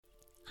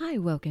I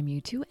welcome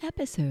you to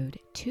episode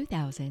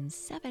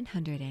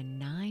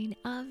 2709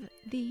 of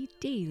the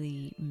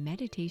Daily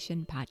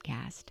Meditation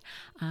Podcast.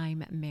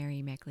 I'm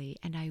Mary Meckley,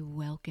 and I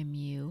welcome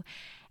you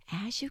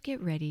as you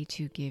get ready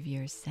to give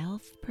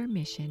yourself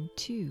permission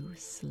to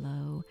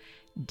slow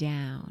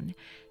down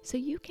so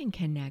you can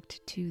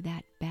connect to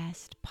that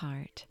best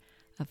part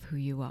of who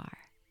you are.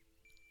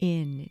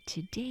 In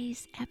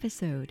today's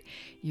episode,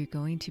 you're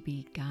going to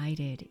be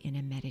guided in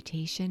a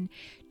meditation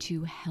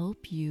to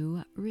help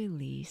you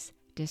release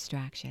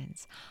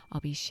distractions.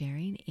 I'll be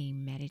sharing a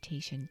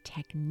meditation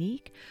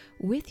technique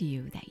with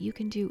you that you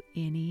can do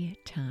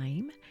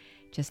anytime,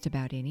 just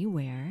about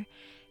anywhere,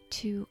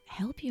 to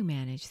help you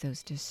manage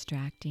those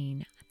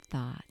distracting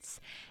thoughts.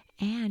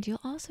 And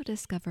you'll also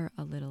discover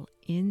a little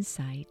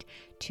insight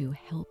to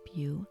help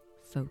you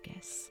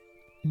focus.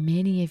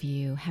 Many of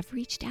you have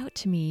reached out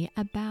to me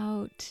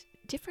about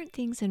different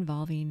things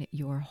involving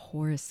your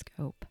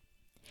horoscope.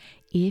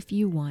 If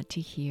you want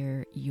to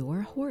hear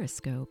your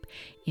horoscope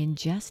in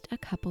just a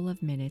couple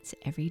of minutes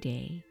every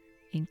day,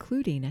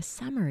 including a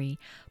summary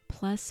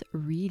plus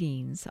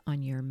readings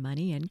on your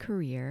money and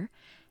career,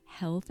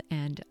 health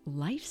and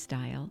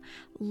lifestyle,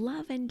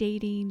 love and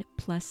dating,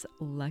 plus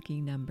lucky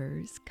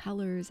numbers,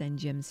 colors, and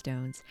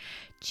gemstones,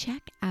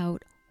 check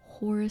out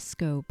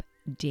Horoscope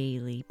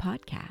Daily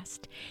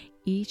Podcast.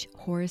 Each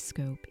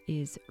horoscope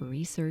is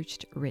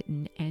researched,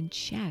 written, and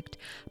checked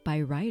by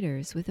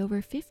writers with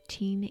over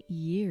 15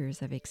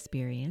 years of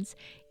experience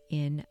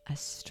in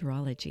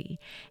astrology,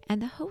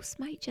 and the host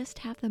might just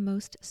have the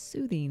most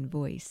soothing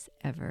voice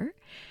ever.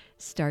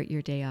 Start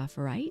your day off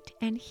right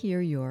and hear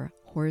your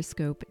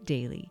horoscope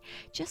daily.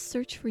 Just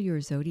search for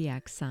your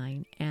zodiac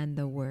sign and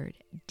the word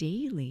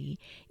daily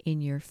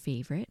in your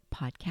favorite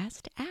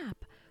podcast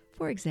app.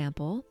 For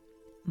example,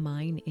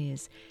 mine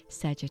is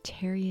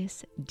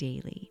Sagittarius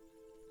Daily.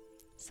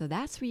 So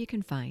that's where you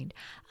can find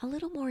a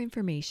little more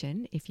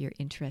information if you're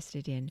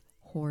interested in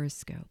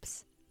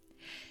horoscopes.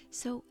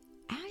 So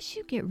as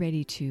you get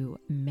ready to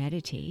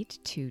meditate,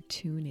 to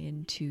tune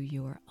into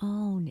your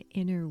own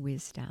inner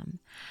wisdom,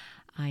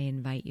 I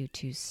invite you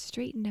to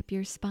straighten up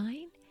your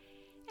spine,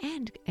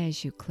 and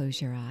as you close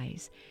your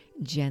eyes,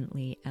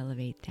 gently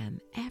elevate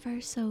them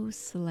ever so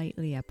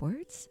slightly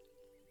upwards.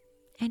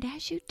 And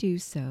as you do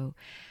so,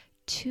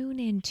 tune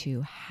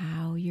into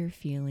how you're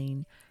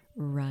feeling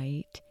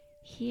right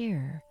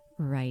here,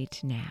 right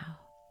now.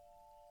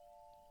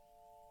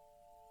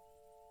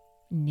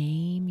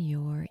 Name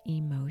your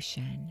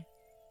emotion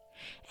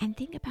and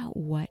think about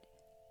what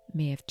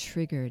may have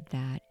triggered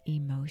that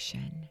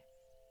emotion.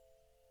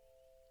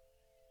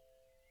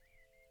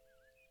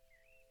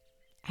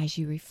 As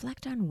you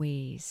reflect on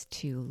ways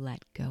to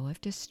let go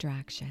of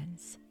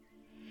distractions,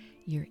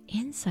 your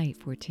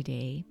insight for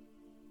today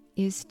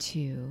is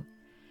to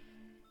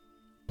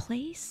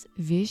place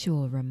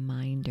visual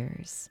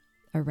reminders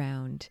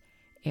around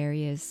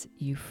areas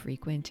you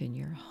frequent in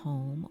your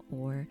home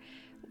or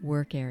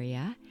work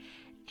area,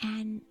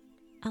 and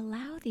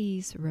allow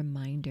these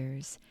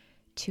reminders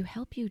to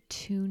help you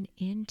tune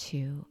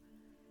into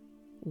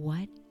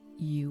what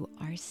you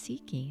are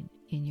seeking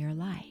in your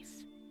life.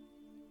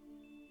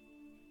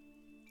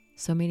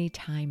 So many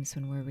times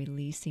when we're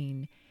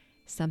releasing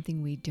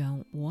something we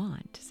don't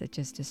want, such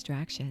as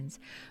distractions,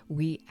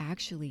 we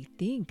actually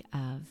think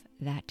of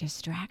that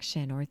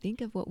distraction or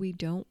think of what we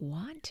don't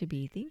want to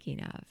be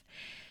thinking of.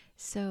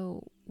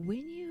 So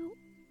when you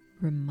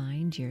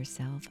remind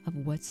yourself of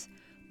what's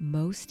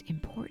most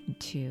important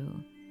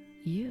to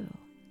you,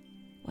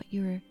 what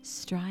you're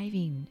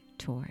striving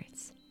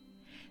towards,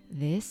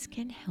 this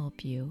can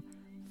help you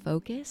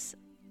focus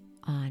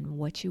on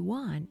what you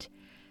want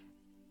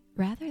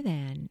rather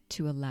than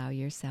to allow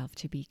yourself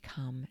to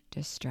become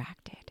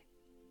distracted.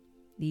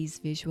 These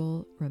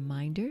visual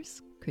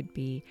reminders could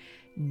be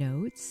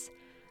notes,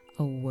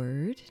 a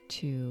word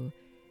to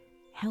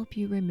help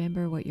you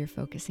remember what you're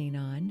focusing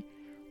on,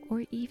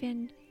 or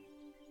even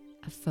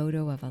a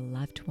photo of a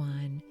loved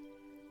one,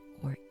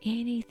 or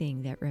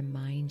anything that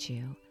reminds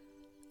you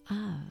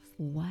of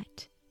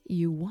what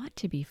you want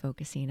to be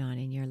focusing on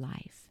in your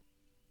life.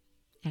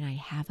 And I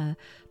have a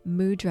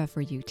mudra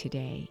for you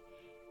today.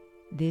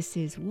 This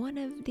is one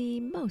of the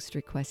most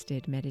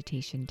requested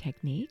meditation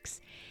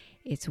techniques.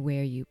 It's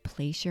where you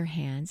place your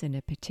hands in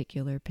a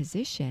particular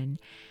position,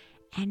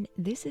 and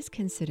this is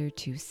considered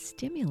to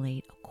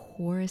stimulate a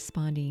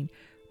corresponding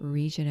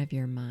region of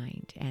your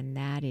mind, and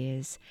that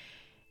is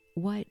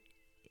what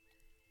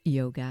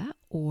yoga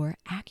or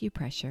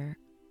acupressure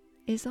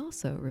is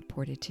also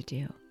reported to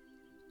do.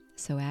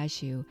 So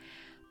as you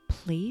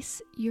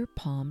place your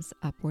palms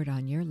upward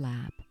on your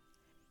lap,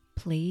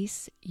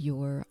 place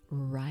your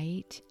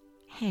right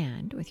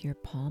hand with your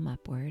palm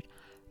upward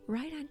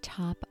right on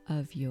top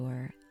of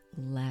your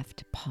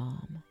left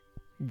palm.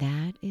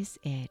 That is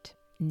it.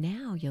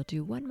 Now you'll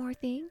do one more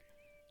thing.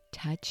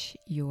 Touch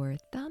your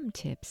thumb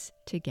tips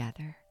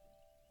together.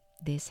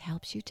 This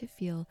helps you to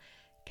feel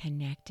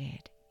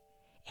connected.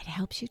 It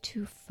helps you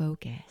to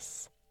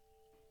focus.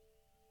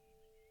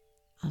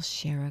 I'll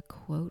share a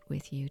quote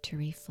with you to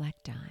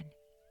reflect on.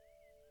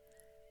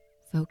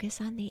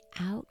 Focus on the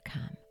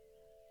outcome,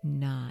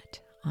 not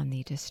on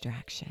the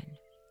distraction.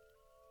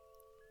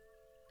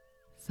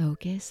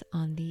 Focus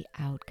on the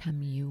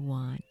outcome you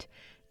want,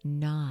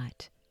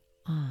 not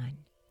on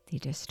the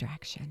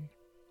distraction.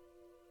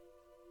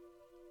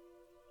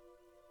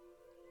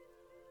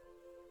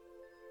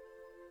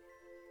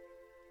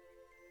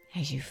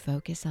 As you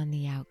focus on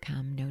the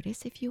outcome,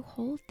 notice if you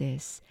hold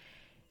this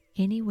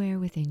anywhere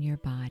within your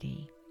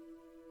body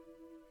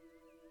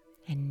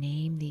and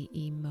name the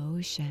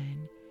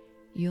emotion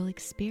you'll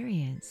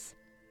experience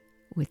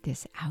with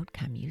this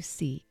outcome you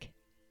seek.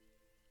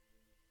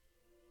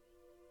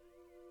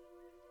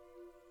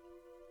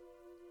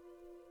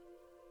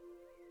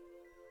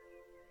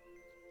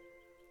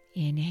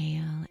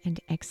 Inhale and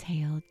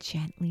exhale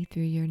gently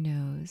through your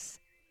nose.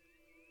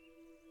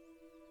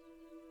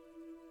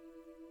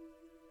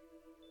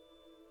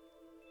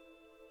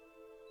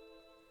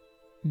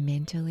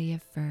 Mentally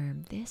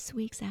affirm this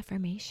week's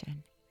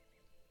affirmation.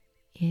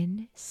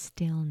 In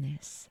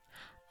stillness,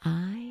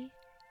 I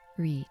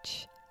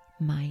reach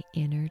my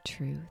inner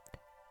truth.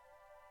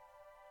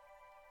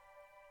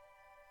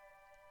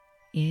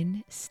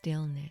 In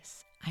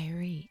stillness, I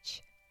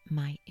reach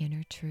my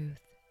inner truth.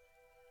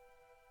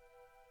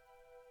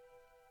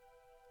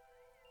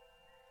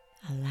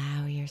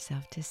 Allow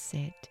yourself to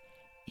sit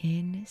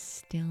in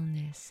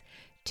stillness,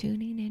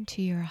 tuning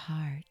into your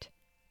heart,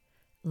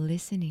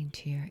 listening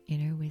to your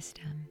inner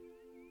wisdom.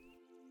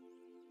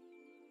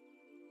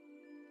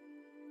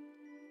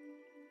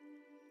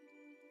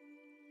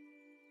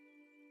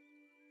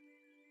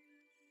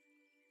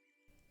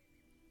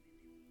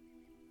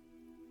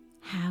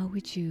 How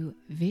would you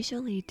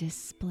visually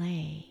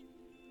display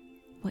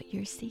what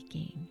you're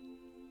seeking?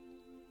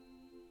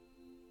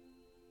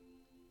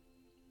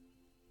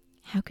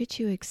 How could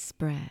you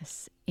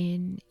express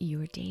in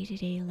your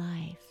day-to-day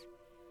life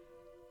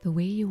the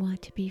way you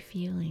want to be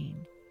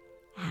feeling,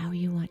 how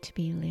you want to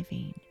be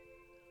living?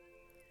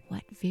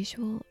 What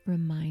visual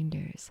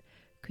reminders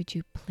could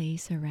you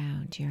place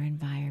around your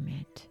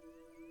environment?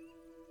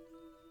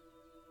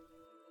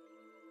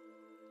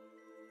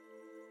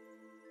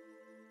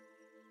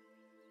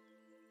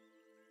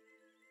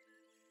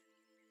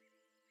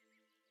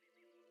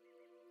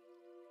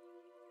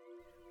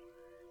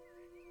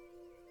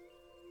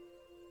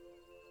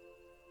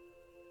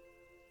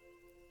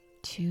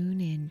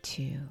 Tune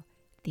into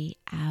the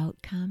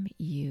outcome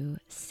you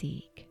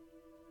seek.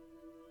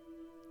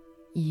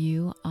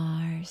 You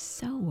are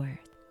so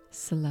worth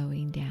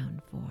slowing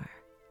down for.